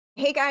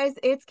Hey guys,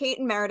 it's Kate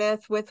and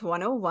Meredith with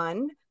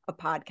 101, a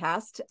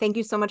podcast. Thank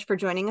you so much for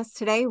joining us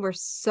today. We're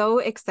so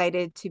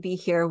excited to be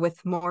here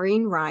with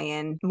Maureen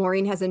Ryan.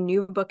 Maureen has a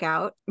new book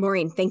out.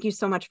 Maureen, thank you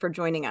so much for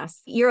joining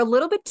us. You're a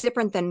little bit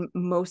different than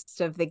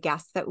most of the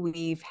guests that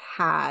we've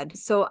had.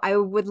 So I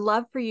would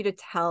love for you to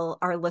tell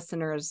our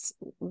listeners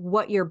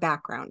what your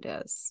background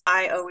is.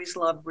 I always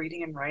loved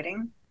reading and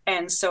writing.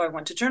 And so I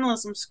went to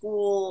journalism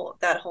school.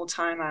 That whole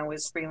time I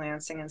was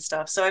freelancing and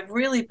stuff. So I've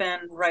really been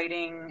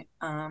writing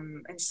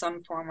in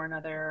some form or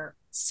another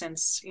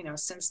since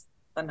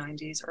the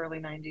 90s, early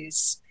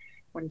 90s,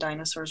 when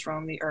dinosaurs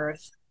roamed the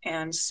earth.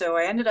 And so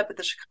I ended up at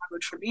the Chicago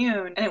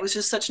Tribune, and it was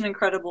just such an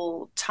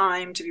incredible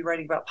time to be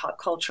writing about pop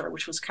culture,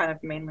 which was kind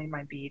of mainly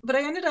my beat. But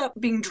I ended up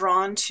being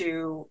drawn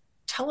to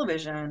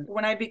television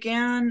when I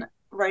began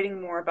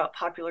writing more about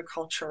popular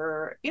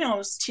culture. It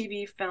was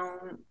TV,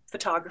 film,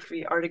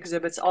 photography, art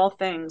exhibits, all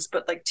things.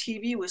 But like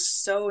TV was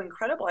so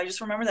incredible. I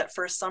just remember that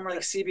first summer, like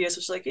CBS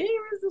was like, hey,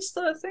 there's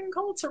this thing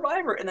called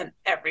Survivor. And then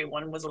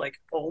everyone was like,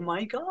 oh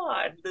my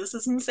God, this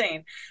is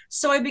insane.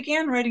 So I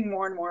began writing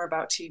more and more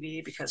about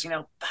TV because,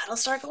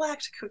 Battlestar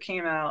Galactica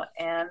came out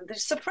and The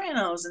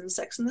Sopranos and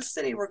Sex and the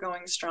City were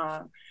going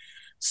strong.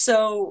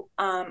 So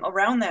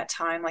around that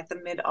time, like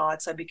the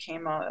mid-aughts, I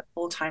became a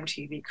full-time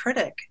TV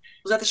critic. I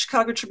was at the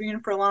Chicago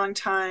Tribune for a long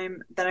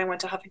time. Then I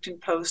went to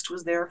Huffington Post,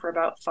 was there for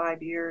about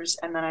 5 years.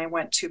 And then I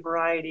went to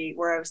Variety,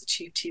 where I was the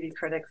chief TV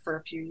critic for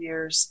a few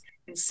years.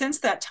 And since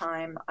that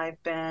time,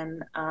 I've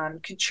been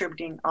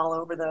contributing all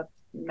over the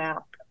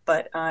map.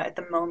 But at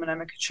the moment,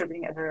 I'm a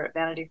contributing editor at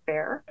Vanity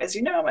Fair. As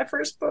you know, my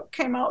first book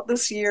came out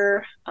this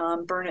year,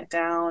 Burn It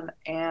Down.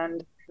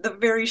 And the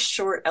very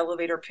short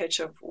elevator pitch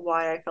of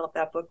why I felt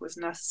that book was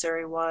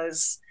necessary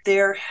was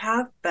there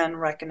have been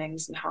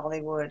reckonings in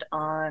Hollywood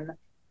on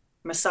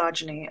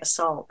misogyny,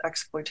 assault,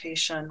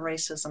 exploitation,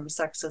 racism,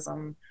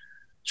 sexism,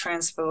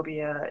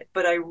 transphobia.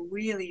 But I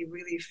really,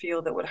 really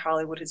feel that what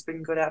Hollywood has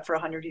been good at for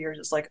 100 years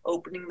is like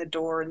opening the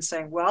door and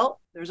saying,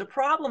 well, there's a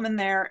problem in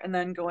there, and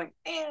then going,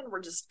 and we're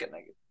just going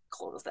to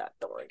close that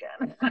door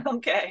again.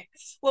 Okay.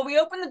 Well, we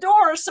opened the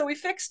door, so we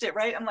fixed it,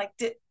 right? I'm like,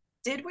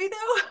 did we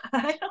though?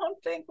 I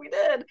don't think we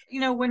did.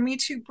 When Me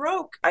Too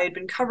broke, I had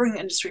been covering the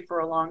industry for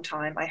a long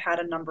time. I had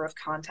a number of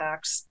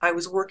contacts. I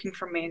was working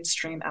for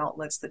mainstream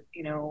outlets that,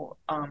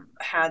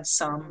 had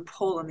some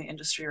pull in the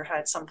industry or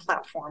had some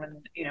platform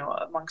and,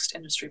 amongst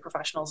industry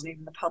professionals and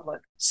even the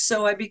public.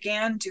 So I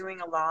began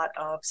doing a lot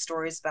of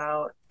stories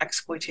about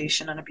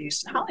exploitation and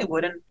abuse in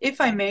Hollywood. And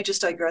if I may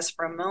just digress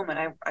for a moment,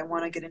 I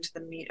want to get into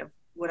the meat of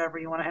whatever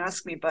you want to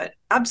ask me, but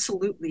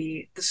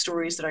absolutely the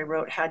stories that I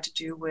wrote had to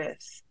do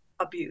with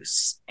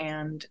abuse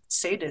and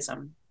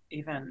sadism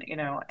even,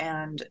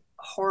 and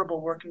horrible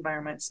work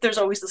environments. There's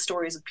always the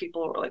stories of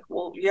people who are like,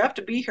 well, you have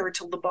to be here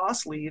till the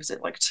boss leaves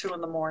at like 2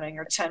 a.m.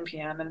 or 10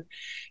 p.m. And,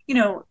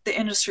 the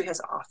industry has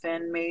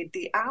often made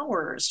the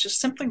hours, just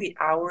simply the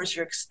hours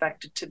you're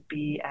expected to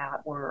be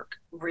at work,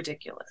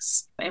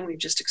 ridiculous. And we've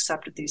just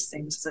accepted these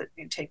things that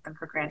take them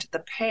for granted. The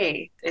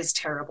pay is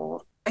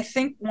terrible. I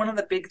think one of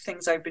the big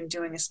things I've been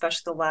doing,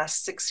 especially the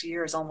last 6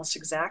 years, almost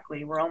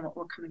exactly, we're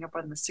coming up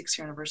on the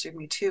 6-year anniversary of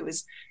Me Too,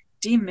 is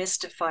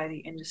demystify the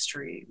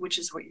industry, which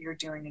is what you're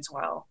doing as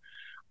well.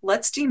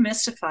 Let's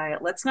demystify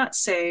it. Let's not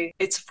say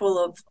it's full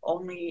of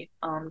only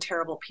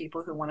terrible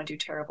people who want to do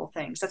terrible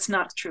things. That's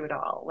not true at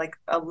all. Like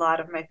a lot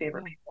of my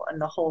favorite people in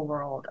the whole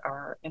world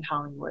are in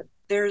Hollywood.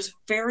 There's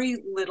very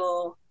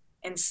little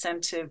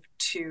incentive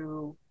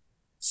to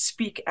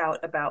speak out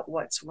about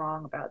what's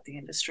wrong about the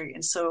industry.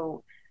 And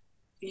so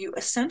you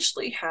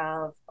essentially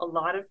have a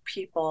lot of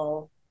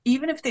people,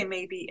 even if they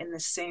may be in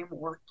the same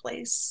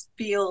workplace,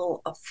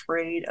 feel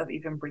afraid of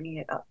even bringing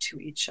it up to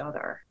each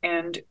other.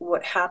 And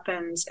what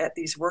happens at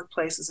these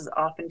workplaces is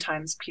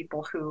oftentimes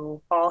people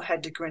who all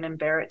had to grin and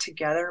bear it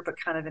together, but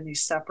kind of in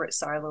these separate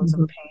silos of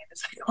pain,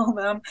 as I call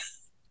them,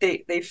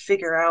 they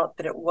figure out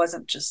that it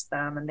wasn't just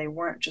them and they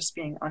weren't just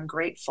being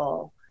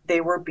ungrateful. They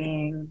were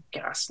being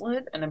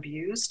gaslit and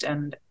abused,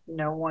 and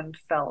no one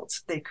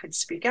felt they could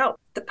speak out.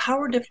 The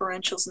power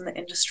differentials in the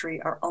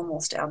industry are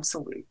almost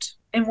absolute.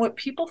 And what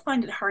people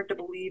find it hard to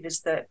believe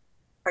is that,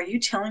 are you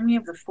telling me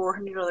of the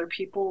 400 other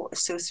people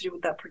associated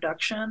with that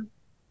production,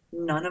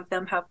 none of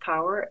them have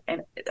power?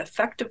 And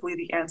effectively,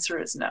 the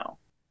answer is no.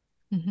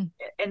 Mm-hmm.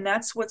 And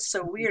that's what's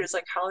so weird. It's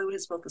like Hollywood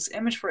has built this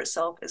image for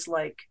itself as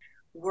like,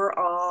 we're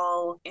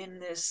all in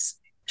this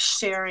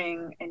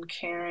sharing and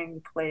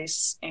caring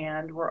place,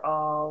 and we're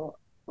all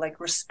like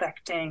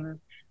respecting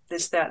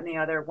this, that, and the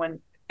other, when,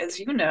 as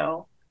you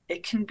know,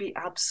 it can be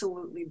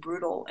absolutely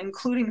brutal,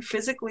 including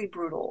physically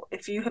brutal.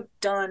 If you have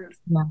done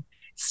 5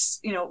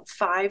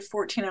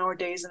 14-hour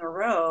days in a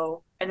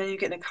row and then you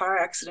get in a car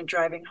accident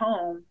driving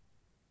home,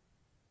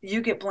 you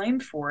get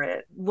blamed for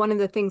it. One of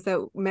the things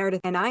that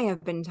Meredith and I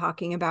have been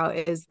talking about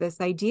is this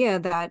idea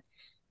that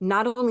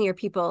not only are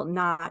people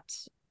not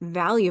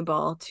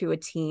valuable to a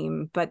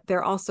team, but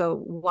they're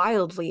also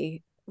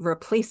wildly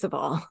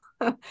replaceable.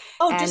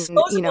 Oh, And,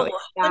 disposable, if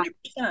that,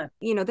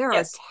 100%. there are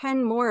Yes.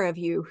 10 more of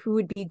you who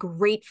would be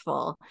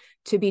grateful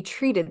to be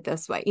treated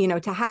this way,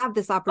 to have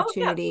this Oh, yeah.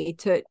 opportunity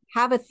to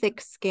have a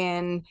thick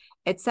skin,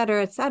 et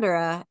cetera, et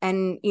cetera.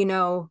 And,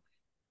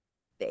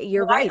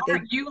 you're Why right.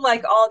 aren't you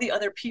like all the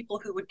other people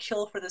who would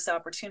kill for this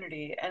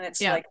opportunity? And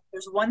it's Yeah. like,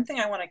 there's one thing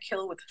I want to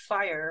kill with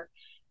fire,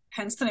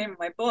 hence the name of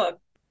my book,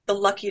 the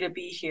lucky to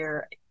be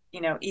here,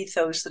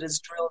 ethos that is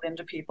drilled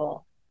into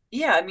people.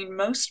 Yeah, I mean,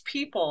 most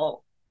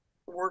people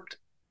worked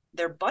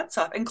their butts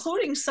off,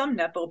 including some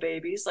Nepo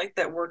babies like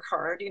that work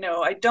hard.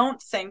 I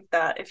don't think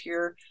that if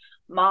your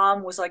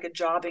mom was like a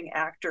jobbing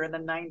actor in the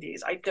 90s,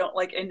 I don't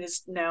like, and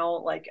is now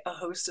like a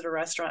host at a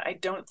restaurant, I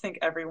don't think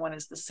everyone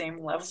is the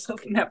same level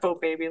of Nepo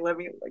baby. Let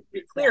me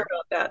be clear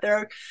about that. There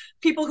are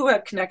people who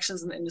have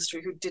connections in the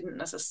industry who didn't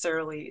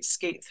necessarily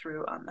skate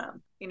through on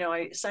them.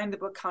 I signed the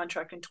book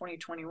contract in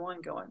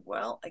 2021 going,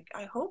 well,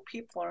 I hope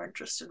people are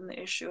interested in the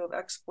issue of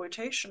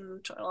exploitation.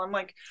 I'm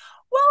like,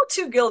 well,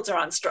 two guilds are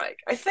on strike.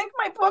 I think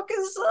my book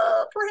is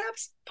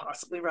perhaps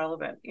possibly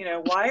relevant.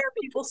 Why are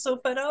people so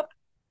fed up?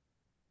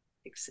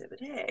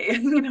 Exhibit A.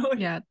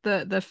 Yeah,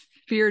 the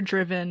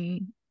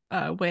fear-driven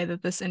way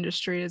that this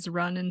industry is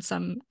run in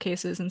some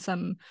cases, in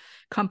some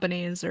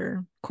companies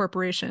or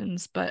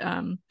corporations. But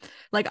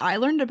I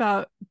learned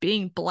about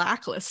being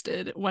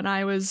blacklisted when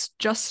I was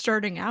just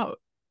starting out.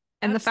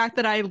 And the fact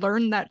that I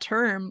learned that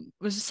term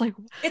was just like,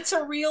 it's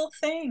a real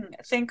thing.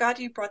 Thank God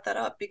you brought that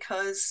up,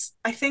 because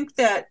I think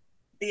that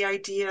the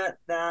idea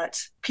that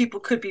people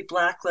could be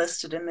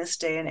blacklisted in this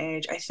day and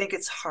age, I think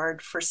it's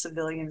hard for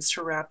civilians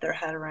to wrap their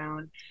head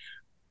around.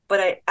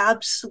 But I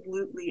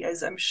absolutely,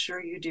 as I'm sure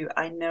you do,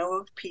 I know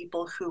of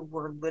people who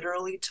were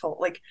literally told,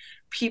 like,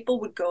 people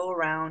would go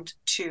around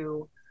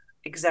to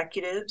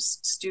executives,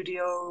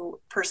 studio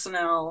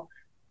personnel,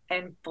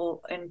 and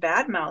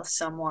badmouth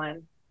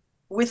someone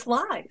with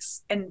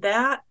lies. And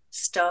that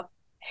stuff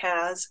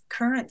has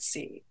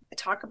currency. I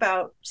talk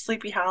about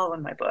Sleepy Hollow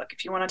in my book.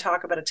 If you want to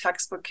talk about a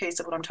textbook case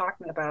of what I'm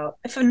talking about,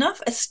 if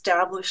enough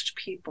established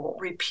people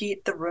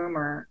repeat the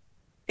rumor,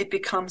 it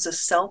becomes a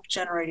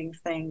self-generating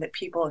thing that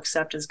people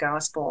accept as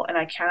gospel. And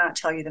I cannot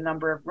tell you the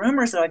number of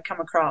rumors that I've come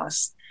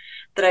across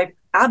that I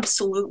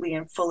absolutely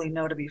and fully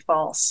know to be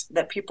false,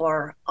 that people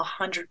are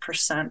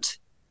 100%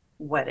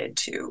 wedded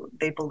to.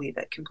 They believe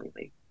it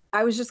completely.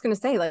 I was just going to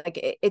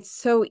say, it's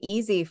so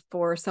easy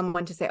for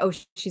someone to say, oh,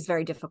 she's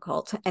very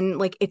difficult.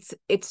 And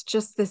it's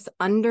just this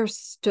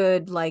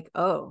understood,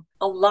 oh.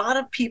 A lot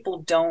of people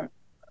don't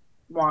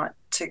want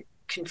to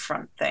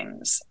confront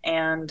things,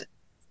 and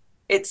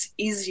it's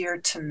easier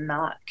to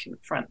not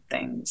confront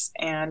things.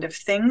 And if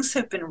things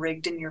have been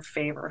rigged in your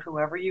favor,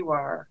 whoever you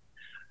are,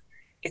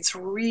 it's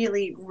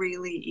really,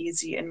 really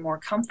easy and more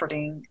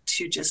comforting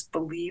to just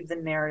believe the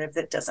narrative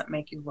that doesn't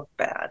make you look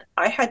bad.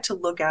 I had to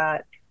look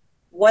at,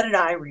 what did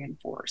I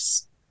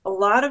reinforce? A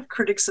lot of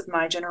critics of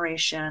my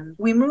generation,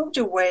 we moved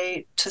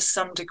away to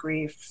some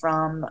degree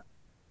from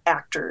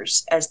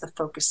actors as the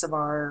focus of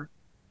our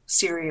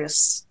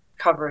serious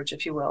coverage,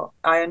 if you will.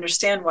 I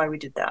understand why we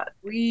did that.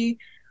 We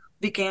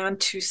began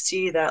to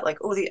see that,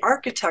 the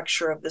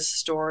architecture of this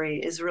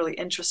story is really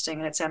interesting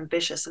and it's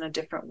ambitious in a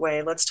different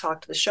way. Let's talk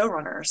to the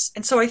showrunners.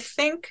 And so I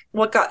think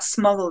what got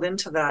smuggled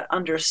into that,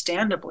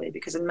 understandably,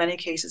 because in many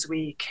cases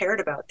we cared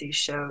about these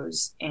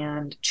shows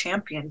and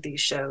championed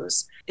these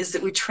shows, is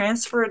that we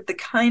transferred the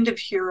kind of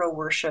hero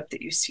worship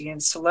that you see in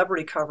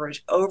celebrity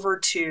coverage over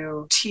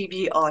to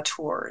TV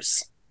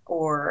auteurs,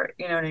 or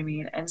you know what I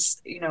mean, and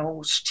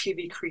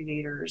TV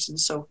creators and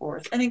so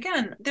forth. And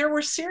again, there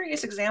were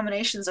serious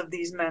examinations of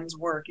these men's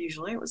work.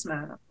 Usually it was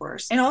men, of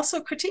course, and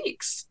also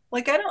critiques. I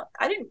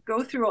didn't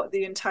go through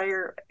the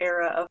entire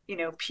era of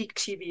peak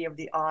TV of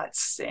the aughts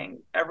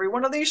saying every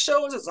one of these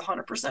shows is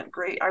 100%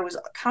 great. I was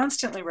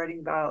constantly writing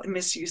about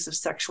misuse of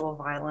sexual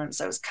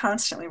violence. I was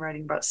constantly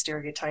writing about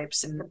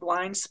stereotypes and the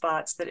blind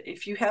spots that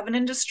if you have an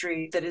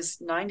industry that is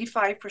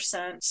 95%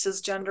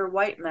 cisgender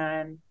white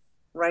men,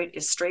 right,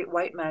 is straight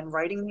white men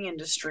writing the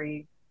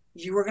industry,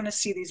 you are going to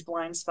see these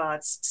blind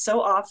spots so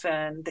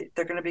often that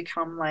they're going to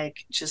become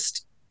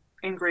just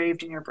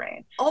engraved in your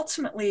brain.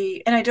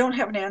 Ultimately, and I don't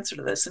have an answer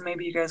to this, and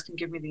maybe you guys can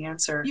give me the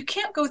answer, you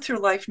can't go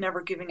through life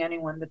never giving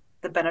anyone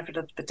the benefit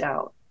of the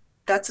doubt.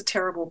 That's a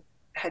terrible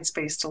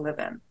headspace to live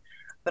in.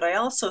 But I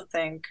also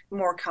think,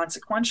 more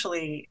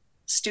consequentially,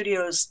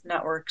 studios,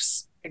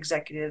 networks,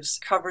 executives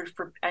covered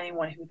for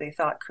anyone who they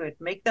thought could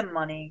make them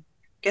money,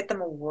 get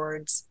them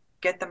awards,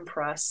 get them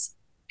press.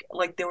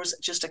 There was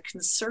just a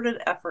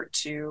concerted effort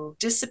to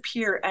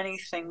disappear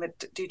anything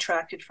that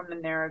detracted from the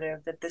narrative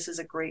that this is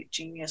a great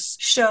genius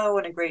show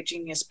and a great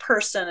genius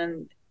person,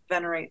 and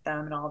venerate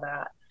them and all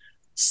that.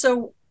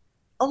 So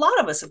a lot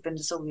of us have been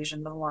disillusioned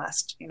in the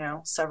last,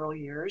 several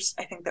years.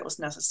 I think that was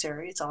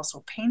necessary. It's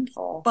also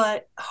painful.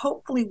 But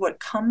hopefully what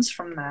comes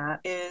from that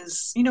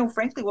is,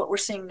 frankly, what we're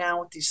seeing now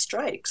with these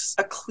strikes,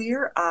 a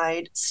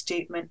clear-eyed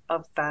statement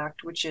of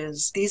fact, which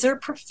is these are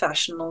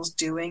professionals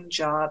doing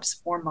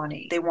jobs for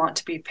money. They want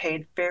to be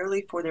paid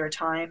fairly for their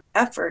time,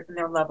 effort, and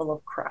their level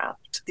of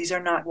craft. These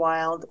are not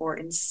wild or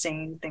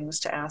insane things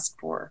to ask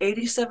for.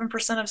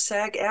 87% of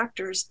SAG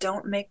actors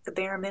don't make the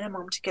bare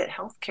minimum to get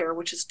health care,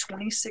 which is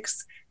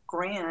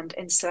 $26,000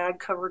 in SAG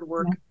covered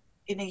work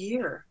in a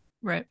year.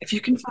 Right. If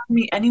you can find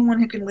me anyone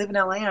who can live in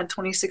LA on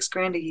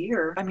 $26,000 a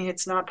year, I mean,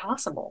 it's not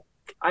possible.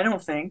 I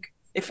don't think.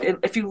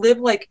 If you live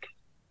like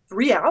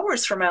 3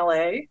 hours from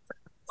LA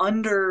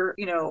under,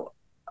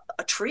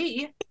 a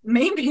tree,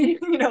 maybe,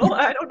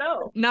 I don't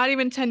know. Not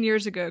even 10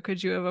 years ago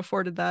could you have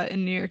afforded that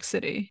in New York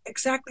City.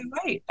 Exactly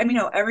right. I mean,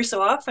 every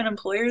so often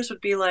employers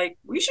would be like,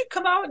 we should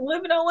come out and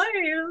live in LA.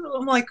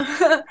 I'm like,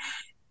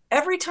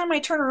 every time I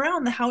turn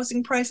around, the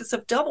housing prices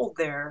have doubled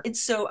there. And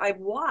so I've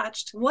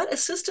watched what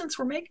assistants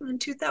were making in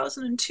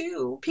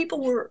 2002.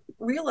 People were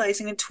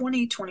realizing in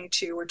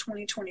 2022 or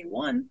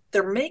 2021,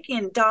 they're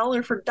making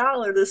dollar for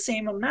dollar the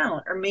same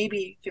amount, or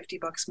maybe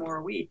 $50 more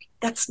a week.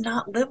 That's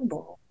not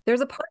livable.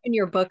 There's a part in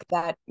your book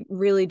that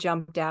really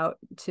jumped out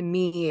to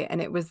me,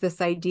 and it was this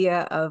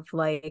idea of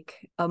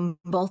like a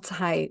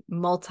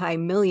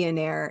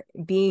multi-millionaire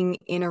being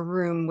in a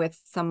room with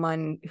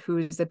someone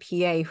who's a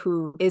PA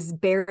who is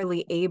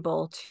barely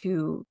able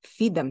to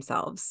feed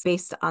themselves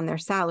based on their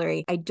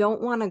salary. I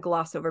don't want to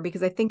gloss over,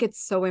 because I think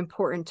it's so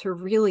important to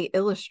really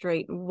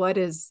illustrate what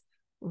is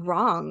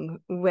wrong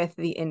with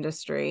the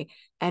industry.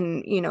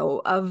 And,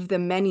 of the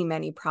many,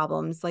 many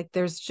problems, like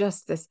there's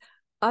just this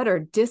utter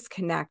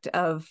disconnect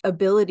of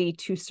ability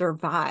to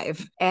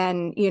survive.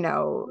 And,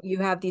 you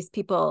have these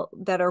people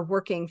that are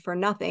working for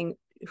nothing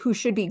who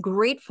should be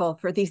grateful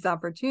for these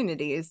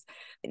opportunities.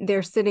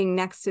 They're sitting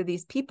next to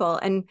these people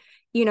and,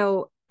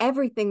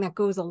 everything that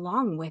goes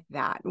along with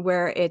that,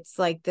 where it's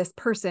like this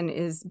person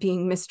is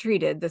being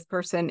mistreated, this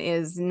person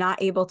is not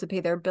able to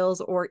pay their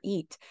bills or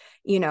eat,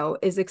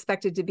 is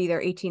expected to be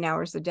there 18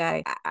 hours a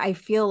day. I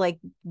feel like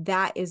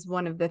that is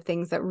one of the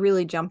things that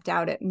really jumped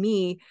out at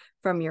me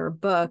from your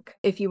book.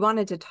 If you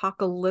wanted to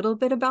talk a little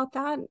bit about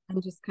that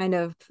and just kind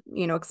of,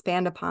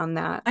 expand upon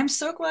that. I'm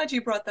so glad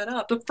you brought that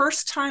up. The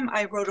first time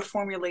I wrote a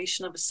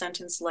formulation of a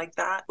sentence like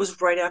that was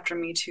right after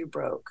Me Too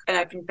broke. And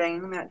I've been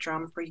banging that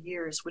drum for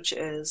years, which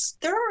is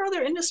there are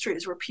other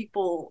industries where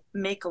people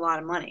make a lot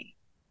of money.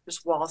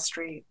 There's Wall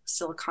Street,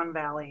 Silicon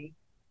Valley,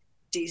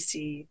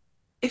 DC.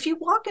 If you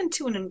walk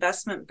into an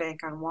investment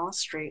bank on Wall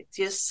Street,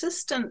 the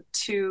assistant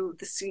to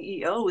the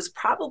CEO is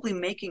probably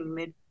making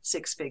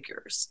mid-6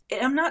 figures.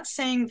 And I'm not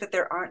saying that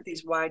there aren't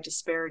these wide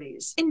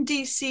disparities. In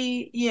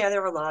DC, yeah,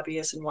 there are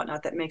lobbyists and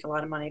whatnot that make a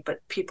lot of money,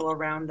 but people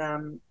around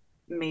them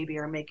maybe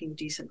are making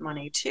decent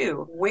money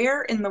too.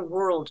 Where in the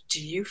world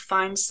do you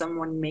find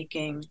someone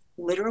making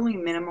literally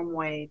minimum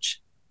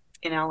wage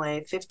in LA,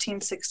 $15,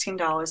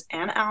 $16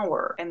 an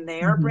hour, and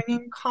they are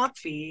bringing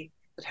coffee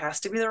that has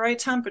to be the right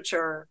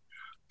temperature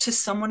to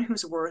someone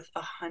who's worth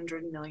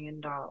 $100 million?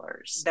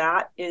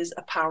 That is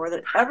a power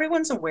that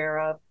everyone's aware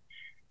of.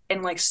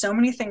 And like so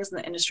many things in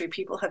the industry,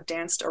 people have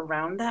danced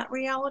around that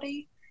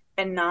reality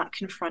and not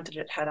confronted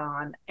it head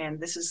on. And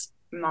this is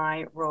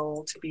my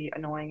role, to be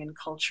annoying in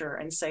culture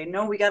and say,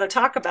 no, we got to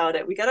talk about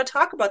it. We got to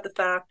talk about the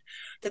fact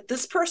that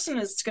this person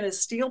is going to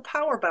steal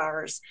power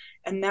bars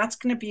and that's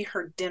going to be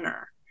her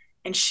dinner.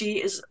 And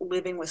she is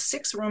living with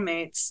 6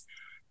 roommates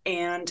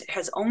and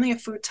has only a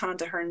futon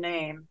to her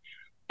name.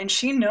 And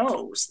she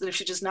knows that if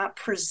she does not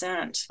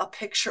present a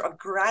picture of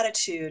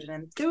gratitude and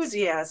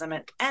enthusiasm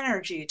and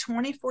energy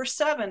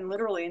 24/7,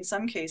 literally in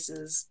some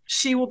cases,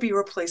 she will be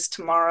replaced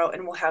tomorrow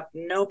and will have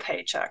no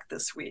paycheck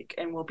this week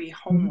and will be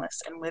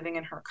homeless and living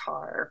in her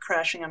car or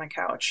crashing on a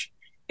couch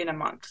in a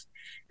month.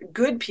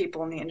 Good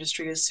people in the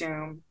industry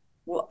assume,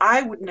 well,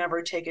 I would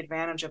never take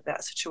advantage of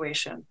that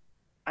situation.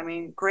 I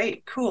mean,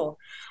 great, cool.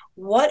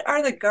 What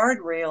are the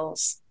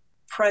guardrails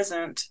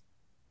present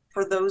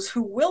for those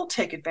who will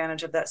take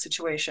advantage of that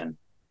situation?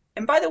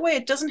 And by the way,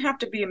 it doesn't have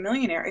to be a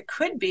millionaire. It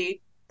could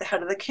be the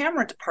head of the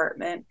camera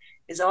department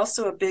is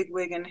also a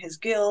bigwig in his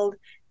guild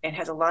and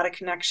has a lot of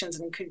connections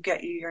and could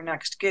get you your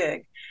next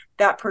gig.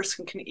 That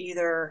person can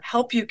either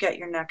help you get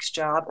your next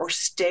job or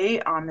stay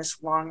on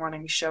this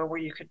long-running show where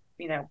you could,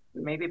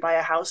 maybe buy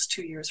a house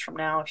 2 years from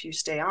now if you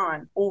stay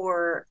on,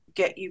 or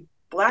get you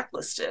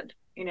blacklisted.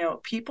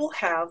 People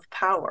have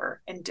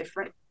power in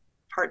different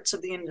parts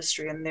of the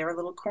industry, and their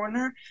little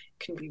corner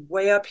can be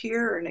way up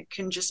here, and it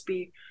can just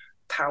be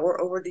power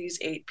over these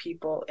 8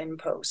 people in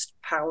post,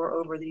 power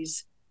over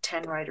these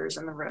 10 writers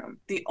in the room.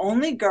 The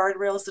only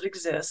guardrails that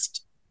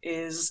exist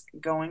is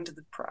going to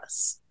the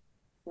press.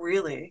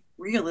 Really,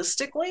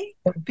 realistically,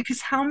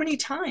 because how many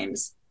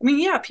times,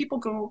 people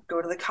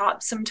go to the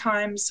cops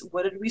sometimes.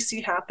 What did we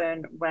see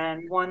happen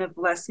when one of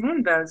Les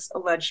Moonves'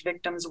 alleged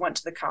victims went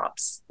to the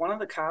cops? One of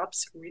the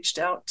cops reached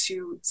out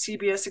to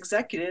CBS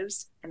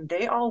executives, and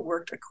they all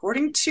worked,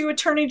 according to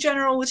Attorney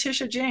General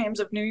Letitia James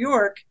of New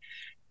York,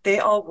 They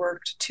all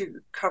worked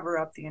to cover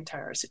up the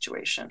entire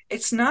situation.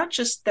 It's not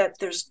just that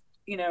there's,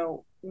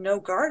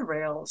 no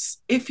guardrails.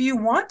 If you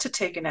want to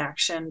take an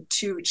action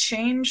to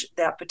change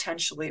that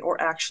potentially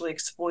or actually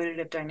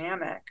exploitative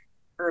dynamic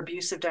or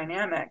abusive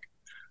dynamic,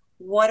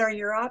 what are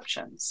your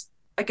options?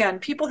 Again,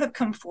 people have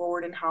come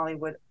forward in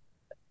Hollywood.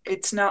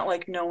 It's not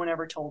like no one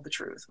ever told the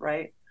truth,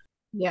 right?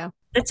 Yeah.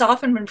 It's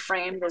often been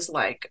framed as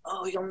like,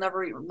 oh, you'll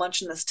never eat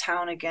lunch in this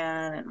town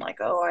again. And like,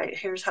 oh,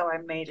 here's how I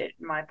made it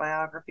in my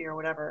biography or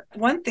whatever.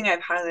 One thing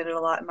I've highlighted a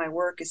lot in my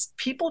work is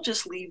people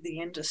just leave the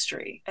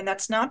industry. And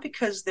that's not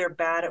because they're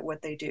bad at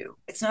what they do.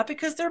 It's not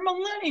because they're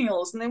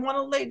millennials and they want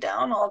to lay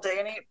down all day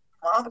and eat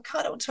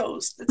avocado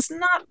toast. It's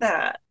not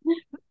that.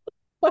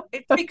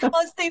 It's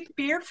because they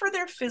fear for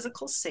their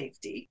physical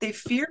safety, they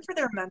fear for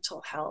their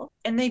mental health,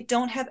 and they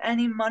don't have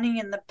any money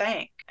in the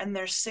bank. And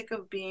they're sick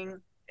of being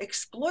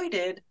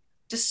exploited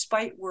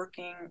despite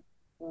working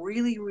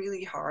really,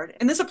 really hard.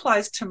 And this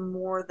applies to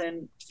more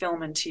than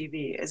film and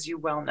TV, as you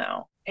well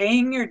know.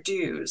 Paying your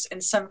dues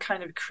in some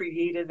kind of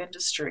creative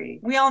industry.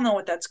 We all know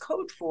what that's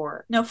code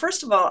for. Now,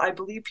 first of all, I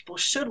believe people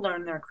should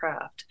learn their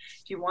craft.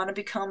 If you want to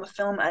become a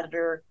film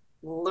editor,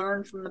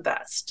 learn from the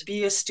best.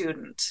 Be a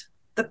student.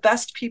 The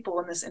best people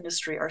in this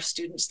industry are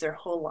students their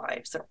whole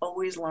lives. They're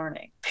always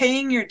learning.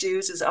 Paying your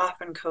dues is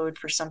often code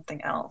for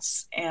something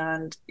else.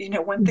 And,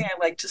 one thing I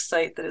like to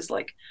cite that is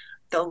like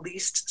the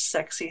least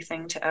sexy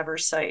thing to ever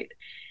cite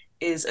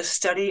is a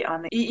study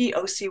on the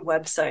EEOC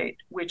website,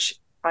 which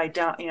I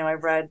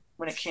read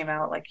when it came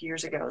out like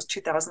years ago. It was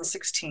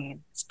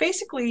 2016. It's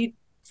basically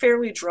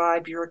fairly dry,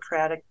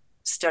 bureaucratic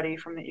study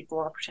from the Equal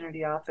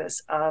Opportunity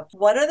Office of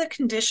what are the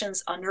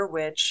conditions under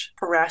which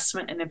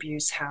harassment and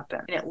abuse happen.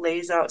 And it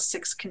lays out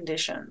 6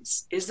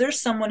 conditions. Is there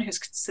someone who's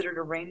considered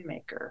a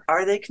rainmaker?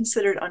 Are they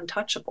considered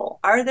untouchable?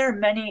 Are there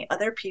many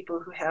other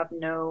people who have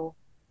no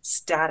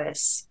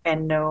status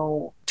and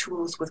no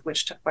tools with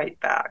which to fight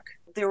back?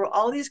 There were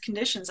all these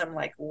conditions. I'm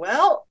like,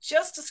 well,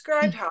 just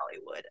described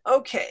Hollywood.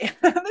 Okay,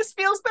 this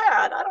feels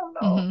bad. I don't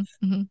know.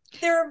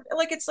 They're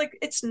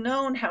it's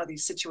known how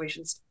these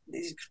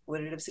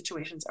exploitative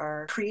situations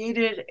are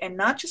created, and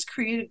not just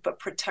created, but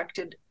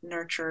protected,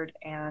 nurtured,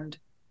 and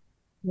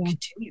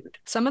continued.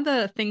 Some of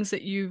the things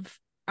that you've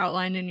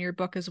outlined in your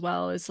book as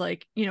well is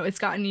like, it's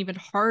gotten even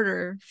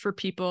harder for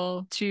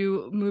people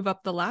to move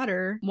up the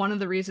ladder. One of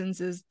the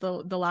reasons is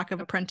the lack of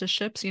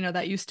apprenticeships.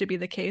 That used to be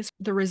the case.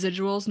 The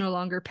residuals no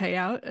longer pay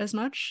out as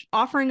much.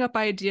 Offering up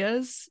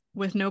ideas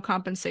with no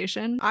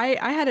compensation. I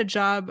had a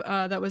job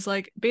that was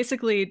like,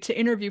 basically to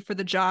interview for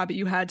the job,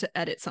 you had to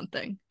edit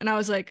something. And I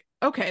was like,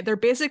 okay, they're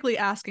basically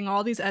asking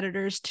all these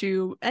editors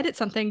to edit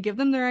something, give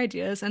them their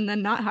ideas, and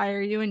then not hire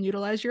you and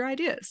utilize your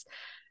ideas.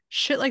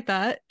 Shit like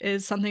that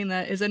is something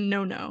that is a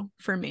no-no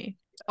for me.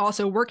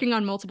 Also, working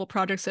on multiple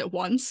projects at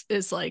once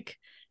is like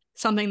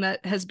something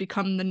that has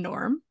become the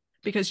norm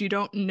because you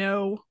don't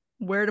know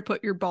where to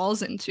put your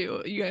balls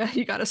into.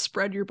 You got to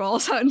spread your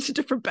balls out into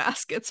different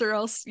baskets, or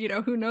else,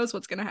 who knows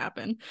what's going to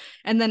happen.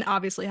 And then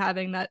obviously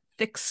having that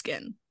thick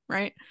skin,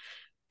 right?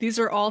 These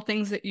are all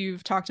things that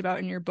you've talked about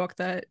in your book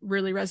that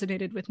really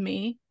resonated with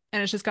me.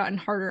 And it's just gotten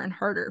harder and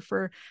harder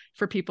for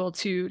people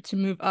to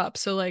move up.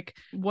 So like,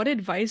 what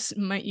advice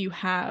might you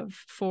have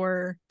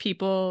for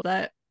people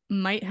that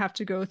might have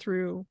to go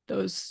through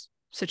those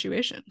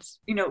situations?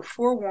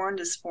 Forewarned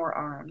is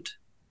forearmed.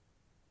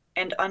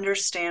 And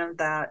understand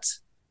that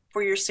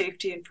for your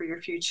safety and for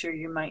your future,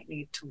 you might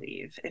need to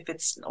leave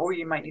or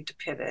you might need to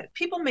pivot.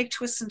 People make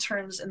twists and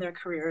turns in their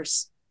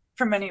careers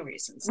for many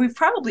reasons. We've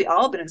probably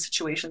all been in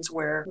situations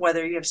where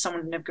whether you have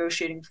someone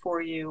negotiating for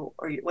you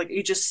or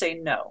you just say,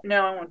 no,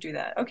 I won't do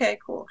that. Okay,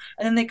 cool.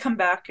 And then they come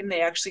back and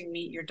they actually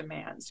meet your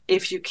demands.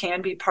 If you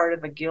can be part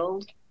of a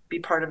guild, be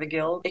part of a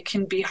guild. It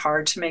can be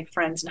hard to make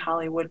friends in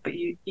Hollywood, but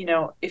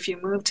if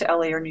you move to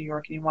LA or New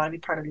York and you want to be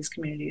part of these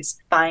communities,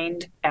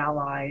 find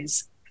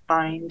allies,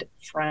 find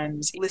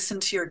friends, listen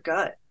to your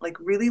gut,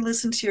 really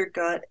listen to your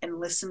gut and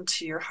listen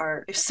to your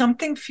heart. If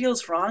something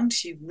feels wrong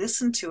to you,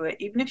 listen to it.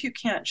 Even if you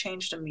can't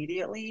change it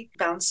immediately,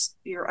 bounce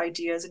your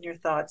ideas and your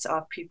thoughts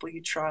off people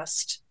you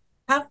trust.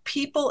 Have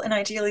people and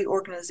ideally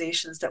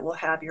organizations that will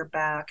have your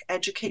back.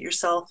 Educate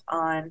yourself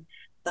on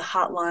the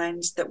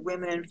hotlines that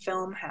Women in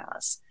Film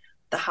has,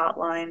 the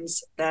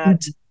hotlines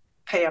that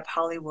Pay Up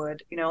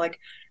Hollywood.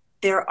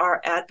 There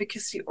are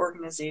advocacy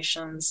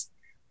organizations,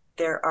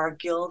 there are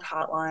guild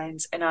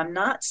hotlines, and I'm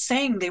not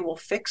saying they will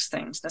fix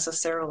things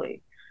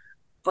necessarily,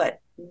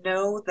 but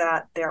know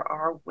that there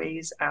are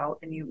ways out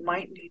and you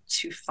might need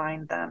to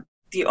find them.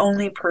 The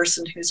only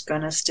person who's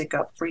going to stick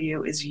up for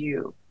you is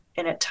you.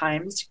 And at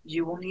times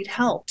you will need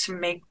help to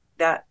make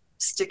that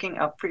sticking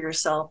up for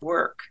yourself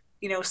work.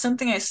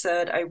 Something I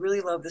said, I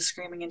really love the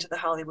Screaming into the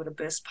Hollywood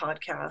Abyss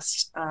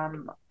podcast.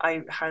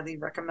 I highly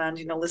recommend,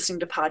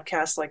 listening to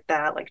podcasts like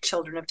that, like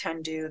Children of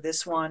Ten Do,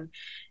 this one.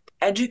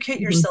 Educate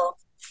yourself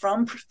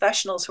from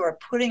professionals who are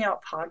putting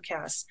out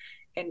podcasts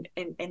and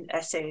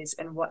essays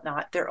and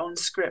whatnot, their own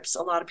scripts.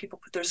 A lot of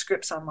people put their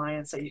scripts online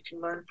and say, you can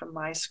learn from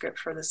my script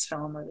for this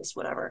film or this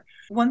whatever.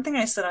 One thing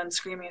I said on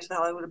Screaming into the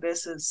Hollywood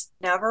Abyss is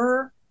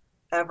never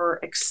ever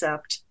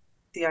accept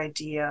the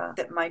idea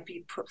that might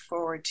be put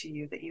forward to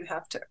you that you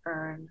have to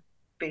earn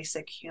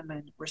basic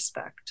human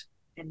respect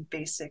and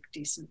basic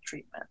decent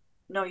treatment.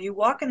 No, you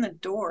walk in the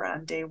door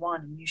on day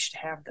one and you should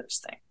have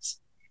those things,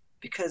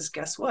 because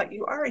guess what?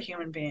 You are a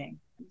human being.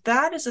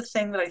 That is a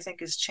thing that I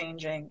think is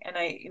changing. And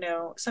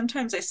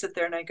sometimes I sit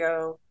there and I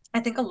go, I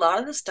think a lot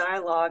of this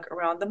dialogue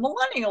around the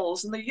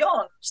millennials and the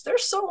youngs, they're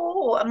so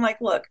old. I'm like,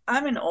 look,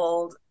 I'm an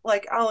old,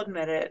 like, I'll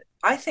admit it.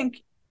 I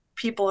think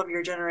people of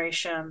your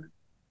generation,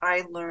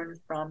 I learned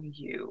from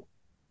you.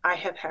 I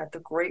have had the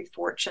great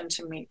fortune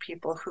to meet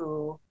people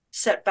who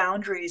set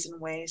boundaries in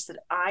ways that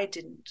I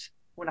didn't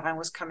when I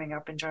was coming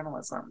up in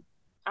journalism.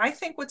 I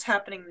think what's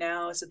happening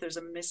now is that there's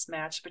a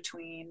mismatch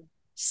between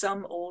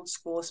some old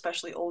school,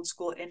 especially old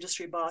school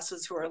industry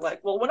bosses who are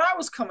like, well, when I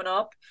was coming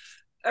up,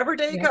 every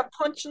day you got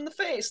punched in the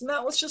face and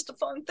that was just a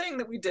fun thing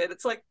that we did.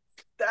 It's like,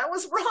 that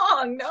was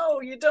wrong. No,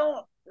 you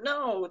don't.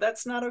 No,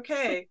 that's not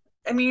okay.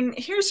 I mean,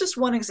 here's just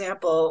one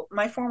example.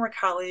 My former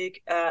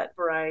colleague at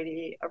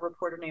Variety, a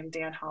reporter named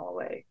Dan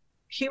Holloway,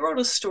 he wrote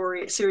a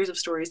series of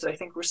stories that I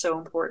think were so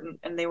important,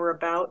 and they were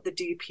about the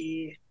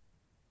DP,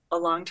 a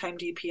longtime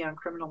DP on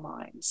Criminal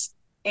Minds.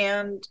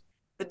 And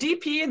the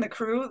DP and the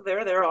crew,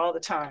 they're there all the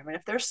time. And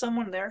if there's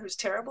someone there who's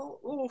terrible,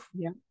 oof.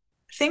 Yeah.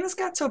 Things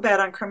got so bad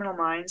on Criminal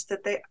Minds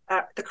that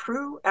the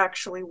crew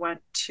actually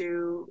went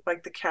to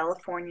like the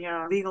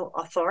California legal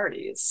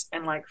authorities,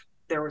 and like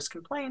there was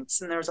complaints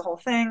and there was a whole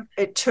thing.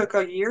 It took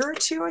a year or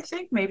two, I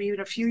think, maybe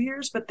even a few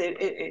years, but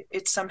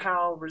it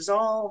somehow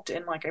resolved.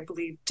 And like, I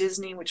believe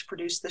Disney, which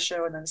produced the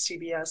show, and then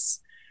CBS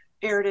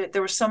aired it,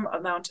 there was some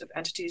amount of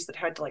entities that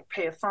had to like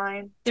pay a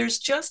fine. There's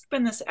just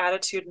been this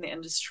attitude in the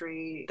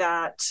industry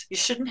that you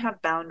shouldn't have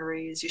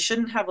boundaries, you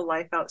shouldn't have a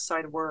life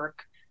outside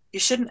work, you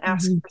shouldn't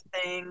ask for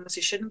things,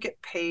 you shouldn't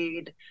get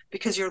paid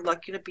because you're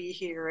lucky to be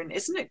here. And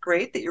isn't it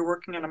great that you're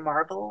working on a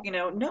Marvel?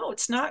 No,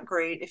 it's not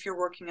great if you're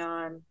working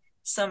on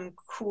some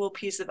cool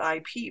piece of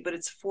IP, but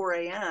it's 4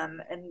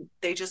 a.m. and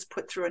they just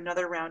put through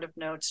another round of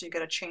notes. You got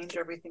to change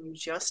everything you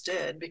just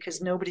did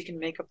because nobody can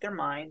make up their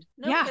mind.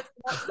 No, it's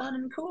not fun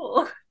and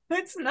cool.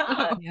 It's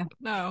not.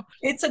 No.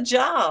 It's a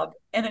job,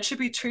 and it should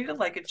be treated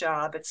like a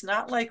job. It's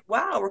not like,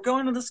 wow, we're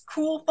going to this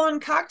cool, fun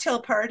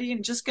cocktail party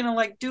and just gonna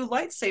like do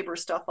lightsaber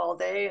stuff all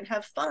day and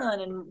have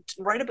fun and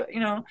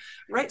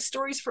write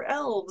stories for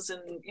elves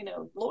and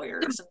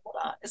lawyers and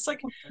whatnot. It's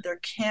like there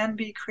can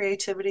be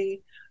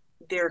creativity.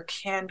 There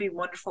can be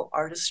wonderful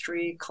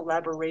artistry,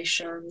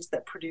 collaborations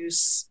that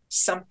produce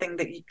something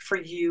that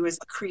for you as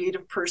a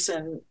creative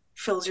person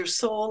fills your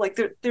soul. Like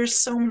there's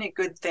so many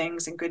good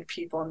things and good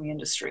people in the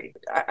industry.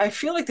 I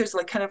feel like there's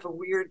like kind of a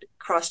weird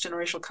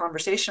cross-generational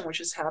conversation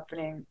which is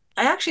happening.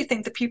 I actually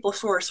think the people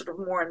who are sort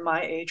of more in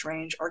my age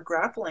range are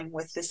grappling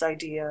with this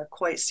idea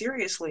quite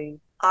seriously.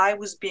 I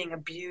was being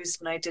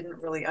abused and I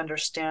didn't really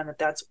understand that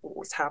that's what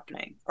was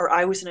happening. Or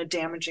I was in a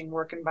damaging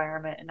work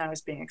environment and I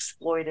was being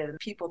exploited. And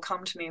people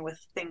come to me with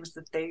things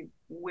that they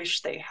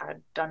wish they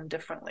had done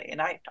differently.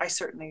 And I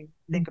certainly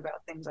think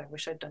about things I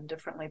wish I'd done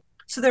differently.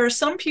 So there are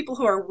some people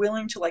who are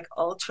willing to like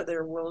alter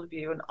their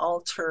worldview and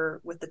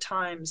alter with the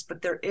times,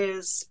 but there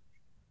is,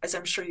 as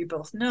I'm sure you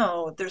both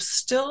know, there's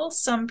still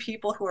some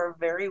people who are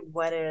very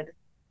wedded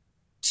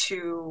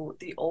to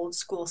the old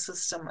school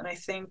system, and I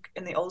think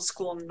in the old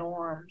school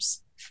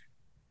norms.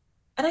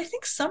 And I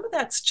think some of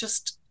that's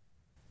just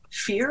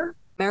fear.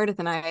 Meredith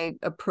and I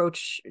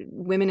approach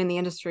women in the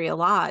industry a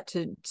lot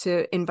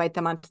to invite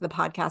them onto the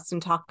podcast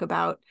and talk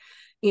about,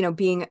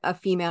 being a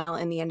female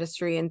in the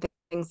industry and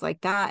things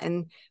like that.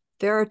 And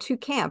there are two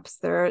camps.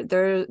 There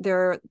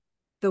are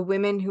the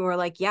women who are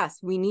like, yes,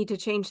 we need to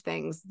change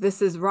things.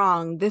 This is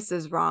wrong. This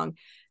is wrong.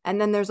 And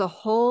then there's a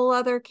whole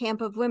other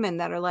camp of women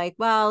that are like,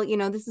 well,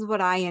 this is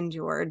what I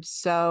endured.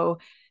 So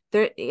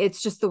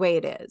it's just the way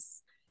it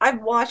is.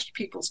 I've watched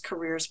people's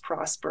careers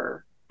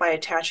prosper by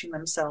attaching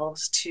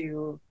themselves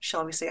to,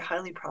 shall we say,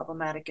 highly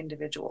problematic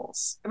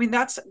individuals. I mean,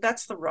 that's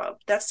the rub.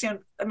 It's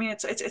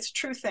a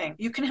true thing.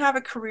 You can have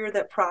a career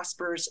that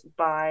prospers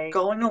by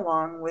going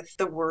along with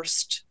the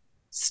worst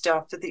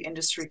stuff that the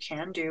industry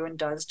can do and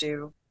does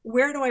do.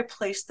 Where do I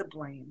place the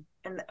blame?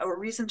 And a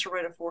reason to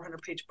write a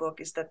 400-page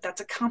book is that that's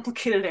a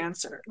complicated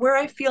answer. Where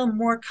I feel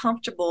more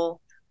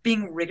comfortable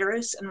being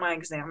rigorous in my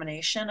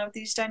examination of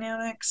these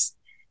dynamics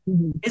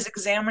is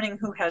examining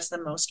who has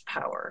the most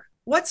power.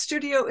 What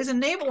studio is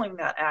enabling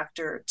that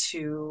actor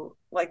to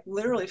like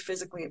literally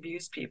physically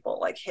abuse people,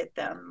 like hit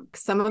them?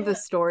 Some of the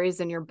stories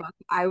in your book,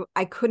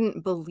 I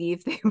couldn't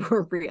believe they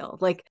were real,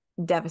 like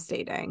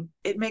devastating.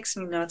 It makes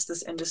me nuts,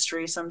 this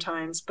industry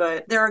sometimes,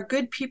 but there are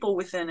good people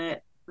within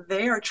it.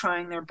 They are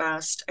trying their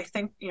best. I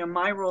think,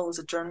 my role as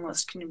a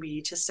journalist can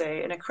be to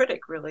say, and a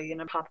critic really,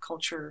 and a pop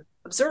culture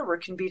observer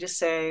can be to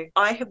say,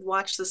 I have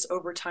watched this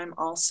over time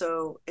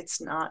also.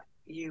 It's not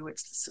you,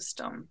 it's the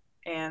system.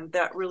 And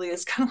that really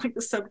is kind of like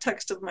the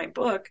subtext of my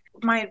book.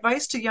 My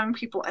advice to young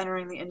people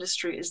entering the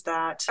industry is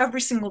that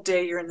every single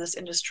day you're in this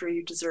industry,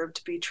 you deserve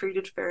to be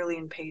treated fairly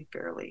and paid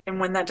fairly. And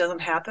when that doesn't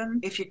happen,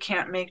 if you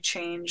can't make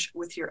change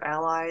with your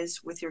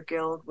allies, with your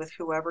guild, with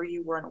whoever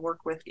you want to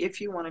work with,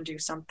 if you want to do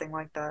something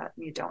like that,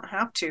 you don't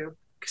have to.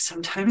 Because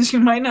sometimes you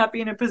might not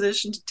be in a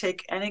position to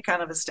take any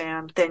kind of a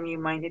stand, then you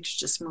might need to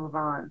just move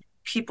on.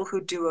 People who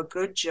do a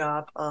good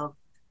job of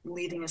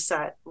leading a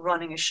set,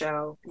 running a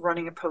show,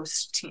 running a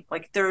post team.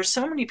 Like, there are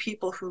so many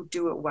people who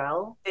do it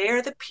well. They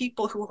are the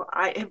people who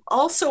I have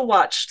also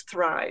watched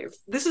thrive.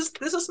 This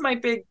is my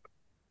big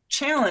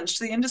challenge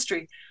to the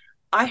industry.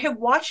 I have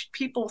watched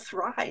people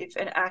thrive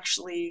and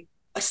actually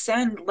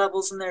ascend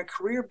levels in their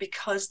career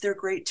because they're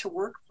great to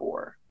work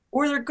for,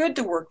 or they're good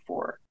to work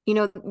for. You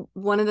know,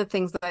 one of the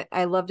things that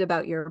I loved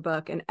about your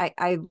book, and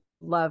I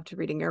loved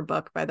reading your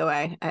book, by the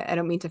way. I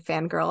don't mean to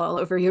fangirl all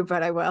over you,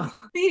 but I will.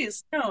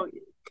 Please, no.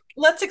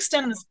 Let's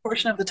extend this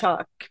portion of the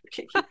talk.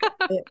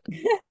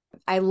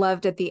 I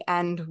loved at the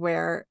end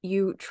where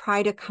you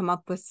try to come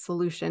up with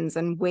solutions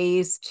and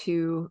ways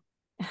to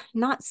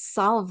not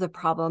solve the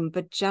problem,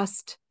 but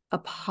just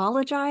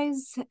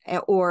apologize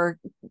or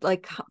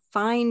like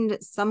find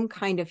some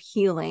kind of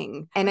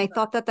healing. And I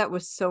thought that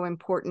was so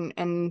important.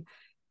 And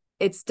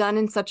it's done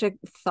in such a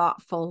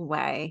thoughtful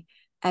way.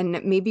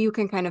 And maybe you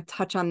can kind of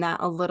touch on that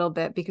a little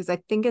bit, because I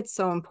think it's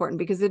so important,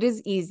 because it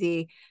is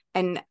easy.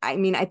 And I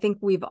mean, I think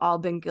we've all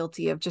been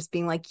guilty of just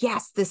being like,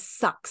 yes, this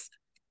sucks.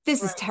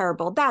 This is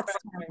terrible. That's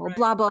terrible,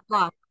 blah, blah,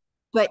 blah.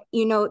 But,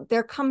 you know,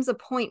 there comes a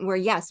point where,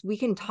 yes, we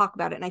can talk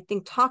about it. And I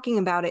think talking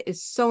about it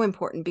is so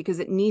important because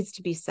it needs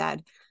to be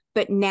said.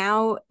 But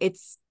now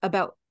it's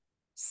about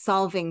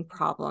solving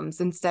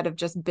problems instead of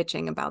just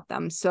bitching about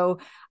them. So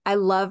I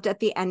loved at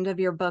the end of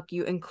your book,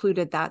 you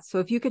included that. So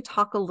if you could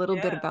talk a little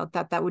bit about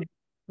that, that would be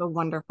so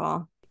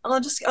wonderful.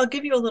 I'll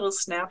give you a little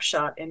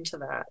snapshot into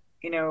that.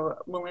 You know,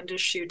 Melinda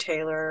Shue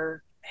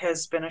Taylor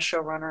has been a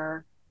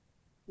showrunner,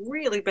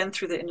 really been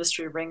through the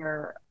industry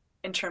ringer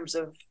in terms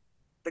of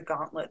the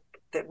gauntlet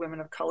that women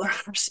of color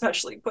are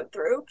especially put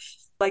through.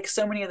 Like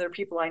so many other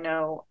people I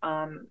know,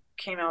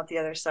 came out the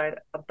other side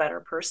a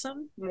better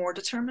person, more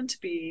determined to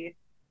be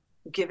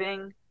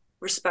giving,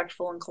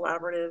 respectful and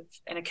collaborative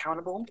and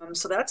accountable.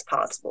 So that's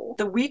possible.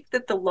 The week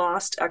that the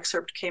Lost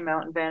excerpt came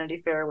out in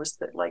Vanity Fair was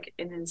like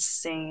an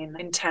insane,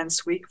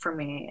 intense week for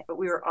me. But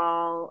we were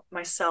all,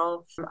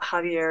 myself,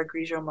 Javier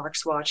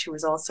Grillo-Marxuach, who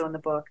was also in the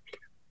book,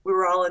 we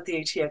were all at the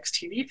ATX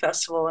TV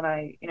festival, and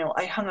I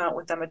hung out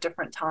with them at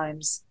different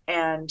times.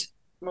 And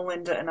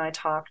Melinda and I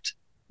talked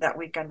that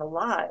weekend a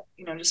lot,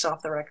 just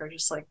off the record,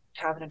 just like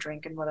having a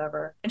drink and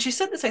whatever. And she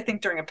said this, I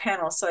think, during a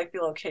panel, so I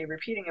feel okay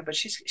repeating it, but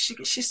she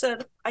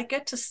said, I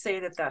get to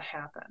say that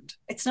happened.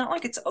 It's not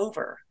like it's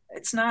over.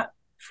 It's not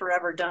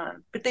forever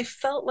done. But they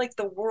felt like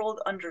the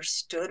world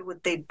understood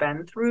what they'd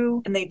been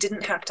through and they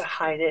didn't have to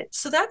hide it.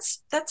 So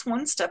that's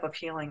one step of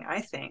healing, I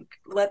think.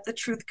 Let the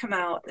truth come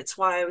out. It's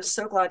why I was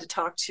so glad to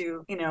talk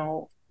to,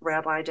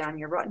 Rabbi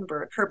Danya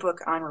Ruttenberg. Her book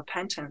on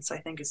repentance, I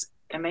think, is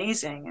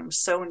amazing and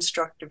so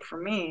instructive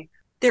for me.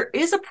 There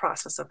is a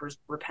process of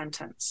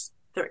repentance.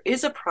 There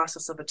is a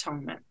process of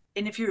atonement.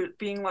 And if you're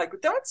being like,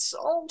 that's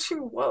all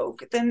too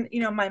woke, then,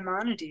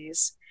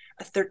 Maimonides,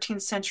 a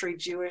 13th century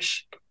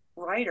Jewish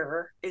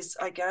writer, is,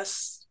 I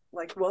guess,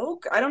 like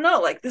woke. I don't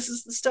know. Like, this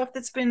is the stuff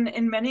that's been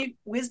in many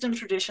wisdom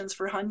traditions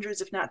for hundreds,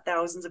 if not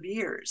thousands of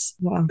years.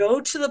 Yeah. Go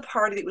to the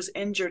party that was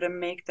injured and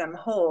make them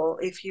whole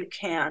if you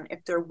can,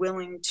 if they're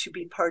willing to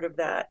be part of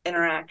that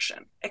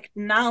interaction.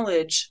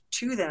 Acknowledge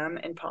to them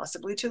and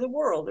possibly to the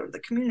world or the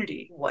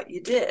community what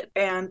you did.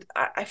 And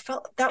I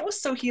felt that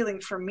was so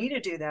healing for me to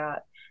do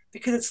that,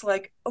 because it's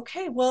like,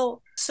 okay,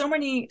 well, so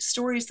many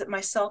stories that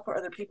myself or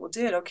other people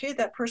did, okay,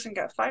 that person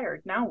got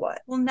fired. Now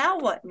what? Well, now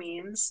what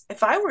means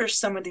if I were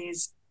some of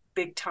these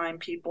big time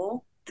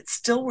people that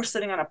still were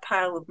sitting on a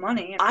pile of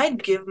money,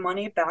 I'd give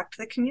money back to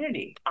the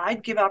community.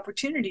 I'd give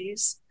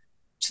opportunities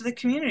to the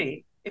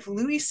community. If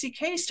Louis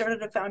C.K.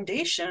 started a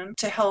foundation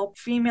to help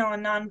female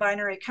and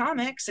non-binary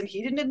comics and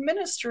he didn't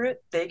administer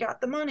it, they got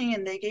the money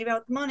and they gave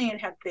out the money and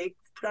they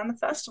put on the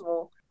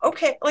festival.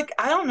 Okay, like,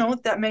 I don't know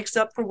if that makes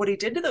up for what he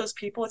did to those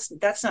people.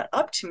 That's not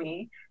up to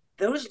me.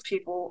 Those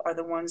people are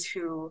the ones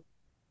who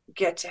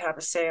get to have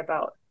a say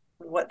about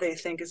what they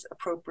think is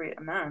appropriate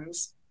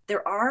amends.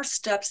 There are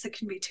steps that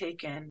can be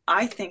taken.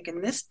 I think in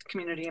this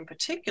community in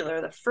particular,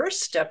 the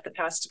first step that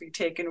has to be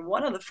taken,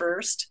 one of the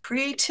first,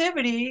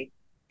 creativity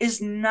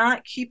is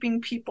not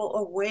keeping people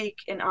awake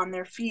and on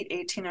their feet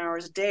 18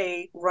 hours a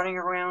day, running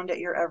around at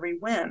your every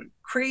whim.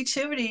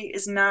 Creativity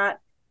is not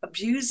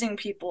abusing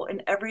people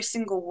in every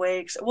single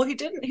way. Well,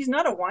 he's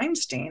not a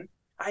Weinstein.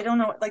 I don't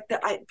know, like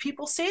that.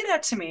 People say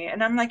that to me,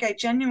 and I'm like, I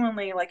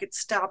genuinely, like, it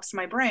stops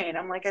my brain.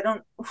 I'm like,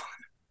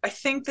 I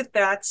think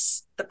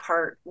that's the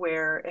part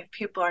where if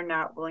people are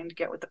not willing to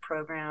get with the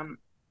program,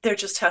 there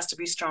just has to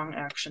be strong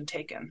action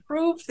taken.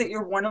 Prove that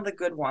you're one of the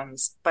good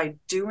ones by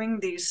doing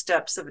these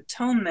steps of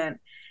atonement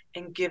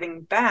and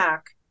giving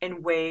back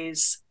in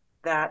ways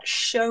that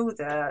show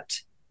that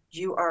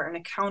You are an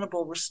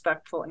accountable,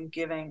 respectful, and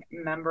giving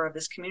member of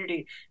this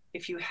community.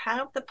 If you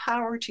have the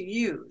power to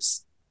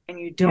use and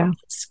you don't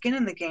put skin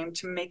in the game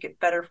to make it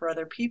better for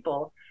other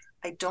people,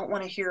 I don't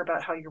want to hear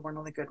about how you're one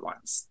of the good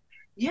ones.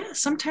 Yeah,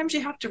 sometimes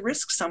you have to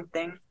risk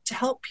something to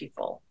help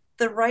people.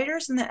 The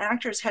writers and the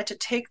actors had to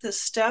take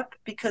this step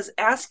because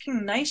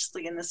asking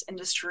nicely in this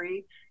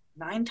industry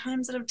 9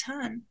 times out of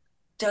 10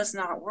 does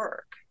not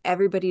work.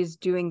 Everybody's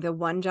doing the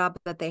one job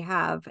that they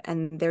have,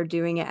 and they're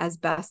doing it as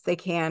best they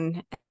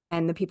can.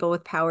 And the people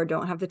with power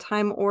don't have the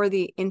time or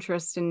the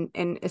interest in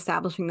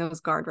establishing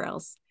those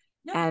guardrails.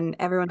 No. And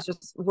everyone's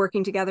just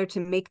working together to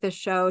make this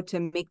show,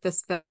 to make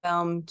this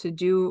film, to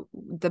do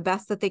the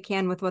best that they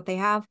can with what they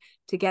have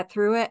to get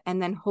through it,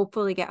 and then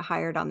hopefully get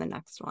hired on the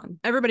next one.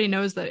 Everybody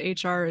knows that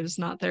HR is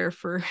not there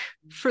for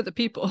the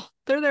people.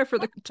 They're there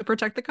to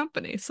protect the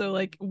company. So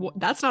like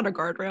that's not a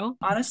guardrail.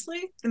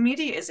 Honestly, the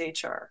media is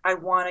HR. I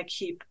want to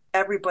keep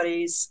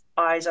everybody's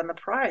eyes on the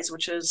prize,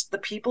 which is the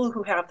people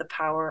who have the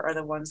power are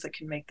the ones that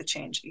can make the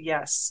change.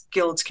 Yes,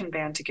 guilds can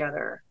band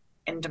together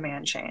and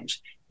demand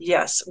change.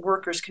 Yes,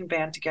 workers can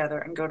band together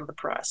and go to the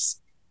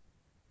press.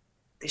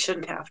 They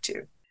shouldn't have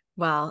to.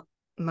 Well,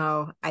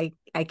 Mo, I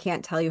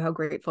can't tell you how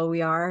grateful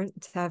we are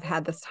to have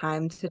had this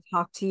time to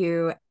talk to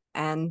you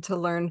and to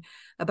learn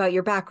about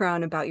your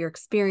background, about your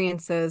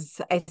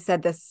experiences. I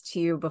said this to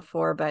you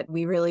before, but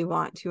we really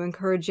want to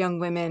encourage young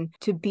women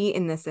to be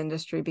in this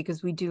industry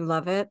because we do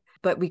love it,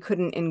 but we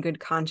couldn't in good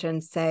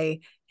conscience say,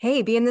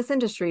 hey, be in this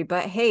industry,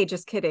 but hey,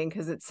 just kidding,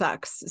 because it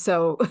sucks.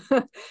 So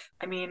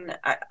I mean,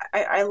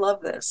 I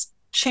love this.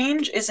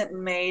 Change isn't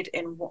made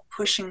in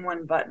pushing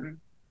one button.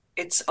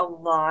 It's a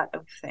lot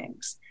of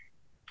things.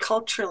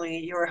 Culturally,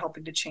 you are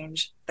helping to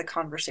change the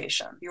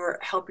conversation. You are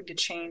helping to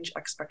change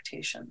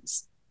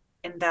expectations.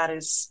 And that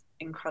is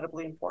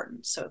incredibly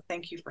important. So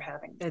thank you for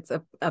having me. It's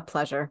a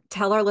pleasure.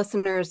 Tell our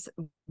listeners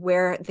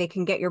where they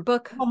can get your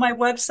book. Well, my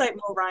website,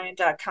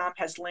 maureen.com,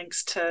 has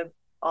links to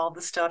all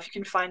the stuff. You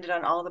can find it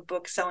on all the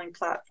book selling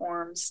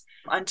platforms.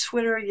 On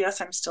Twitter,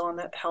 yes, I'm still on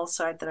the hell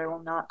site that I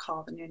will not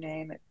call the new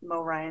name,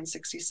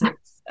 MoRyan66.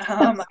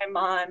 I'm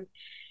on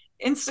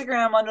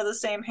Instagram under the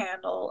same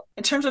handle.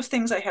 In terms of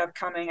things I have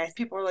coming,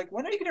 people are like,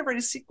 when are you going to write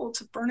a sequel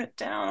to Burn It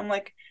Down? I'm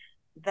like,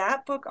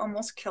 that book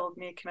almost killed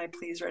me. Can I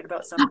please write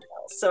about something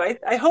else? So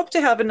I hope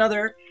to have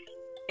another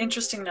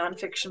interesting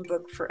nonfiction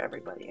book for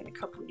everybody in a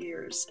couple of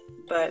years.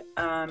 But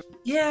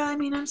yeah, I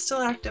mean, I'm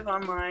still active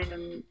online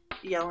and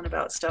yelling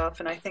about stuff,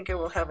 and I think I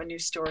will have a new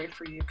story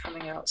for you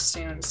coming out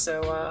soon.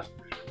 So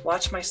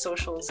watch my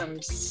socials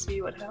and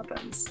see what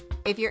happens.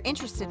 If you're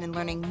interested in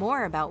learning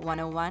more about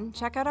 101,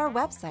 check out our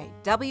website,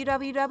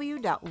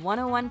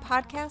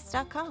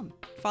 www.101podcast.com.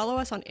 Follow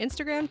us on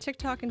Instagram,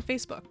 TikTok, and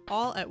Facebook,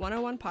 all at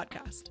 101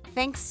 Podcast.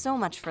 Thanks so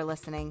much for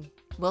listening.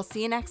 We'll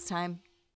see you next time.